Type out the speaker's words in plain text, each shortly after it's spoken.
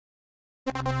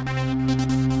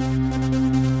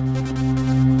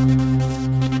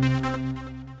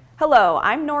Hello,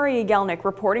 I'm Nora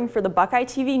reporting for the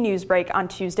BuckeyeTV Newsbreak on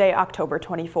Tuesday, October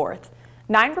 24th.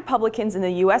 9 Republicans in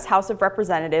the U.S. House of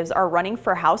Representatives are running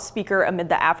for House Speaker amid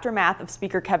the aftermath of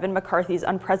Speaker Kevin McCarthy's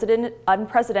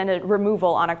unprecedented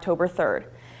removal on October 3rd.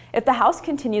 If the House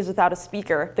continues without a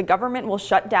Speaker, the government will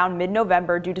shut down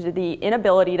mid-November due to the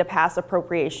inability to pass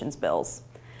appropriations bills.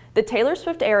 The Taylor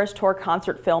Swift Eras Tour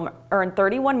concert film earned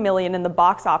 $31 million in the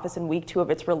box office in week 2 of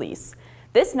its release.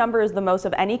 This number is the most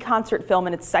of any concert film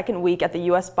in its second week at the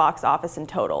U.S. box office in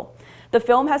total. The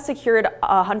film has secured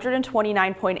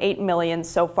 $129.8 million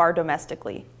so far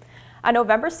domestically. On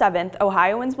November 7th,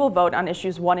 Ohioans will vote on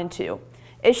issues 1 and 2.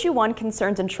 Issue 1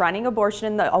 concerns enshrining abortion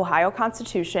in the Ohio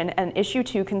Constitution, and Issue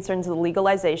 2 concerns the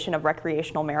legalization of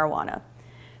recreational marijuana.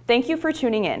 Thank you for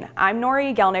tuning in. I'm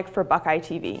Nora for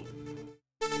BuckeyeTV.